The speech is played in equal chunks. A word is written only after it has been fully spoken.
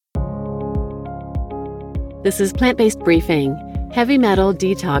This is Plant-Based Briefing, Heavy Metal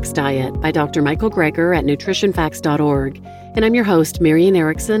Detox Diet by Dr. Michael Greger at nutritionfacts.org. And I'm your host, Marian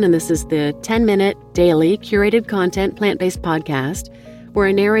Erickson, and this is the 10-minute, daily, curated content plant-based podcast where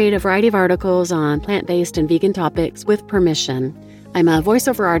I narrate a variety of articles on plant-based and vegan topics with permission. I'm a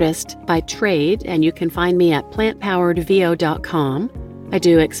voiceover artist by trade, and you can find me at plantpoweredvo.com. I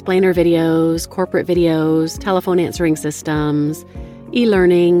do explainer videos, corporate videos, telephone answering systems,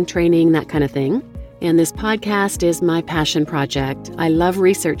 e-learning, training, that kind of thing. And this podcast is my passion project. I love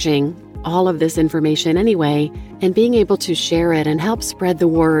researching all of this information anyway, and being able to share it and help spread the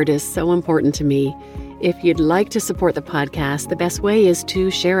word is so important to me. If you'd like to support the podcast, the best way is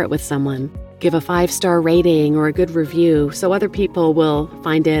to share it with someone. Give a 5-star rating or a good review so other people will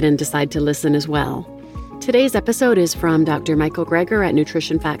find it and decide to listen as well. Today's episode is from Dr. Michael Greger at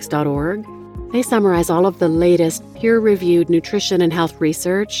nutritionfacts.org. They summarize all of the latest peer-reviewed nutrition and health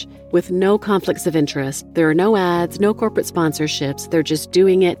research with no conflicts of interest. There are no ads, no corporate sponsorships. They're just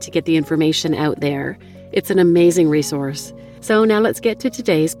doing it to get the information out there. It's an amazing resource. So now let's get to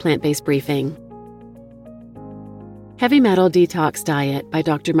today's plant-based briefing. Heavy Metal Detox Diet by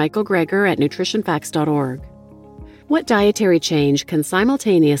Dr. Michael Greger at nutritionfacts.org. What dietary change can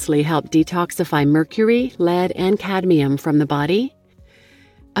simultaneously help detoxify mercury, lead, and cadmium from the body?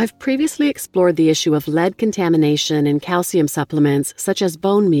 I've previously explored the issue of lead contamination in calcium supplements such as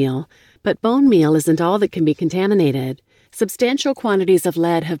bone meal, but bone meal isn't all that can be contaminated. Substantial quantities of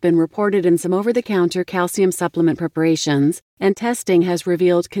lead have been reported in some over-the-counter calcium supplement preparations, and testing has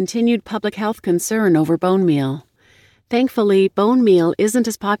revealed continued public health concern over bone meal. Thankfully, bone meal isn't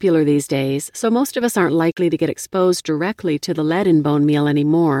as popular these days, so most of us aren't likely to get exposed directly to the lead in bone meal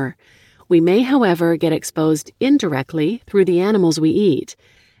anymore. We may, however, get exposed indirectly through the animals we eat,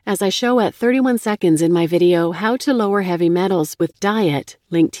 as I show at 31 seconds in my video, How to Lower Heavy Metals with Diet,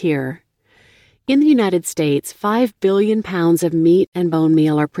 linked here. In the United States, 5 billion pounds of meat and bone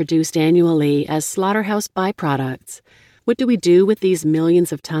meal are produced annually as slaughterhouse byproducts. What do we do with these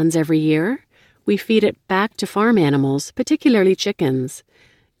millions of tons every year? We feed it back to farm animals, particularly chickens.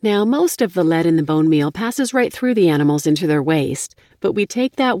 Now, most of the lead in the bone meal passes right through the animals into their waste, but we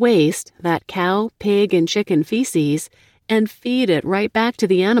take that waste, that cow, pig, and chicken feces, and feed it right back to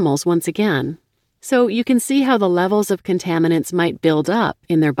the animals once again. So you can see how the levels of contaminants might build up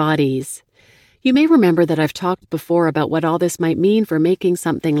in their bodies. You may remember that I've talked before about what all this might mean for making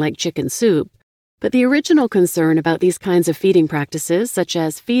something like chicken soup, but the original concern about these kinds of feeding practices, such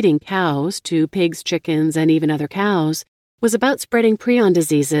as feeding cows to pigs, chickens, and even other cows, was about spreading prion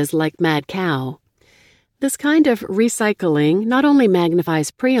diseases like mad cow. This kind of recycling not only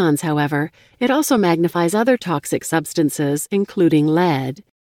magnifies prions, however, it also magnifies other toxic substances, including lead.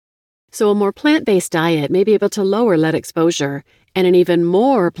 So a more plant-based diet may be able to lower lead exposure, and an even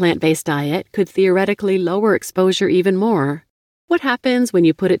more plant-based diet could theoretically lower exposure even more. What happens when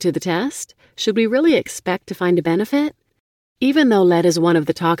you put it to the test? Should we really expect to find a benefit? Even though lead is one of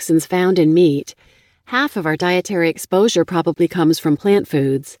the toxins found in meat, half of our dietary exposure probably comes from plant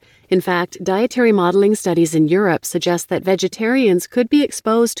foods. In fact, dietary modeling studies in Europe suggest that vegetarians could be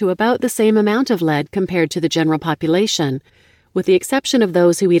exposed to about the same amount of lead compared to the general population, with the exception of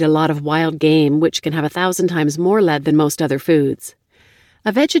those who eat a lot of wild game, which can have 1,000 times more lead than most other foods.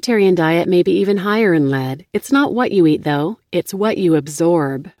 A vegetarian diet may be even higher in lead. It's not what you eat, though. It's what you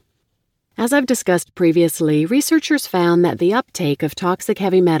absorb. As I've discussed previously, researchers found that the uptake of toxic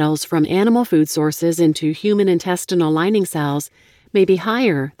heavy metals from animal food sources into human intestinal lining cells may be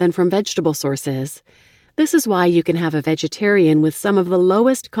higher than from vegetable sources. This is why you can have a vegetarian with some of the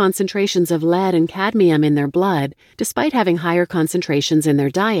lowest concentrations of lead and cadmium in their blood, despite having higher concentrations in their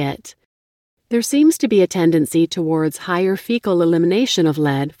diet. There seems to be a tendency towards higher fecal elimination of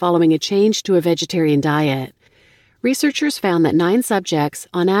lead following a change to a vegetarian diet. Researchers found that 9 subjects,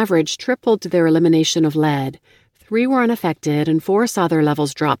 on average, tripled their elimination of lead. 3 were unaffected, and 4 saw their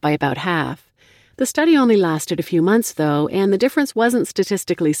levels drop by about half. The study only lasted a few months, though, and the difference wasn't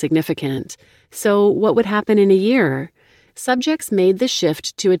statistically significant. So what would happen in a year? Subjects made the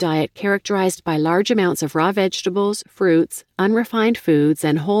shift to a diet characterized by large amounts of raw vegetables, fruits, unrefined foods,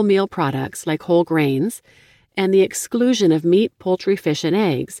 and whole meal products like whole grains, and the exclusion of meat, poultry, fish, and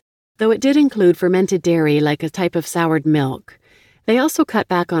eggs, though it did include fermented dairy like a type of soured milk. They also cut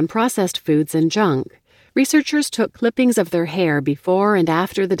back on processed foods and junk. Researchers took clippings of their hair before and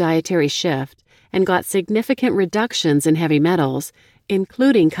after the dietary shift and got significant reductions in heavy metals,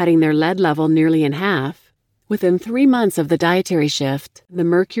 including cutting their lead level nearly in half. Within 3 months of the dietary shift, the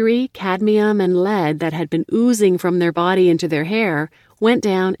mercury, cadmium, and lead that had been oozing from their body into their hair went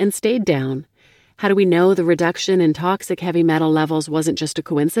down and stayed down. How do we know the reduction in toxic heavy metal levels wasn't just a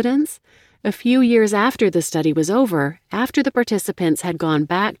coincidence? A few years after the study was over, after the participants had gone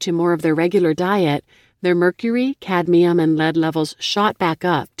back to more of their regular diet, their mercury, cadmium, and lead levels shot back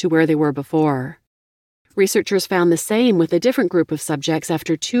up to where they were before. Researchers found the same with a different group of subjects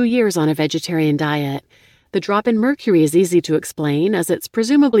after 2 years on a vegetarian diet. The drop in mercury is easy to explain, as it's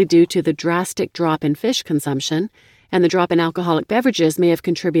presumably due to the drastic drop in fish consumption, and the drop in alcoholic beverages may have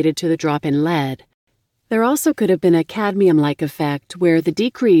contributed to the drop in lead. There also could have been a cadmium-like effect, where the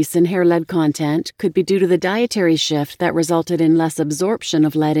decrease in hair lead content could be due to the dietary shift that resulted in less absorption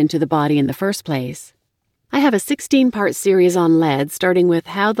of lead into the body in the first place. I have a 16-part series on lead, starting with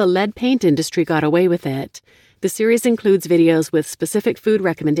how the lead paint industry got away with it. The series includes videos with specific food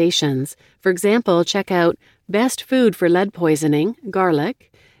recommendations. For example, check out Best Food for Lead Poisoning,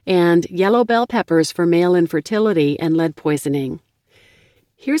 Garlic, and Yellow Bell Peppers for Male Infertility and Lead Poisoning.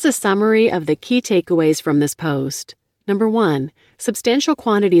 Here's a summary of the key takeaways from this post. Number 1, substantial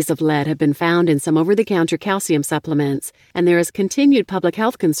quantities of lead have been found in some over-the-counter calcium supplements, and there is continued public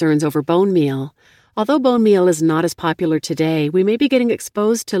health concerns over bone meal. Although bone meal is not as popular today, we may be getting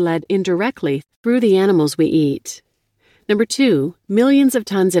exposed to lead indirectly through the animals we eat. Number 2, millions of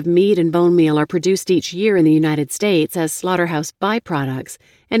tons of meat and bone meal are produced each year in the United States as slaughterhouse byproducts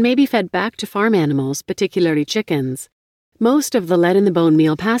and may be fed back to farm animals, particularly chickens. Most of the lead in the bone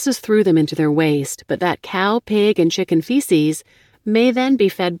meal passes through them into their waste, but that cow, pig, and chicken feces may then be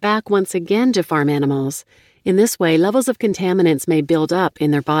fed back once again to farm animals. In this way, levels of contaminants may build up in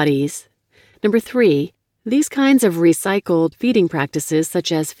their bodies. Number 3, these kinds of recycled feeding practices,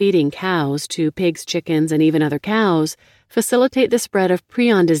 such as feeding cows to pigs, chickens, and even other cows, facilitate the spread of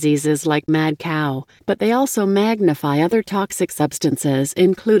prion diseases like mad cow, but they also magnify other toxic substances,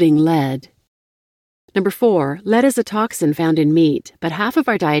 including lead. Number 4, lead is a toxin found in meat, but half of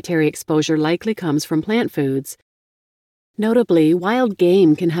our dietary exposure likely comes from plant foods. Notably, wild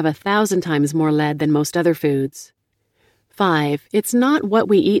game can have 1,000 times more lead than most other foods. 5, it's not what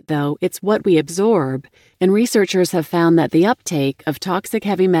we eat, though, it's what we absorb, and researchers have found that the uptake of toxic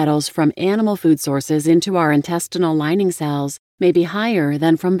heavy metals from animal food sources into our intestinal lining cells may be higher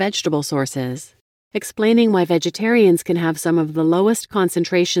than from vegetable sources, explaining why vegetarians can have some of the lowest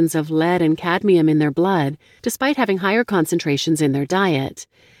concentrations of lead and cadmium in their blood, despite having higher concentrations in their diet.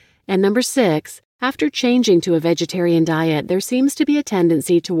 And number 6, after changing to a vegetarian diet, there seems to be a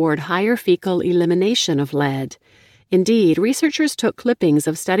tendency toward higher fecal elimination of lead. Indeed, researchers took clippings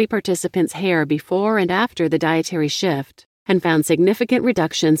of study participants' hair before and after the dietary shift and found significant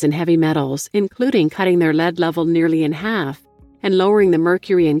reductions in heavy metals, including cutting their lead level nearly in half and lowering the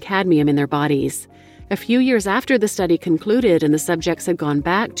mercury and cadmium in their bodies. A few years after the study concluded and the subjects had gone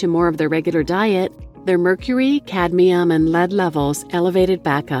back to more of their regular diet, their mercury, cadmium, and lead levels elevated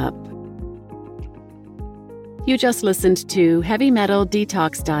back up. You just listened to Heavy Metal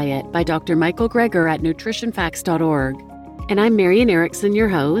Detox Diet by Dr. Michael Greger at nutritionfacts.org. And I'm Marian Erickson, your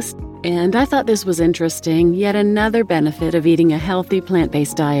host, and I thought this was interesting, yet another benefit of eating a healthy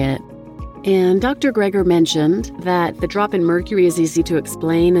plant-based diet. And Dr. Greger mentioned that the drop in mercury is easy to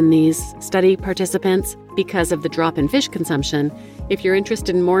explain in these study participants because of the drop in fish consumption. If you're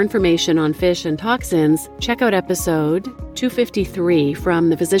interested in more information on fish and toxins, check out episode 253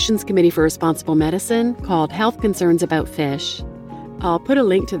 from the Physicians Committee for Responsible Medicine called Health Concerns About Fish. I'll put a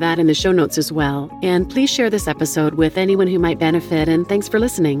link to that in the show notes as well. And please share this episode with anyone who might benefit, and thanks for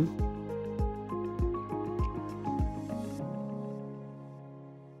listening.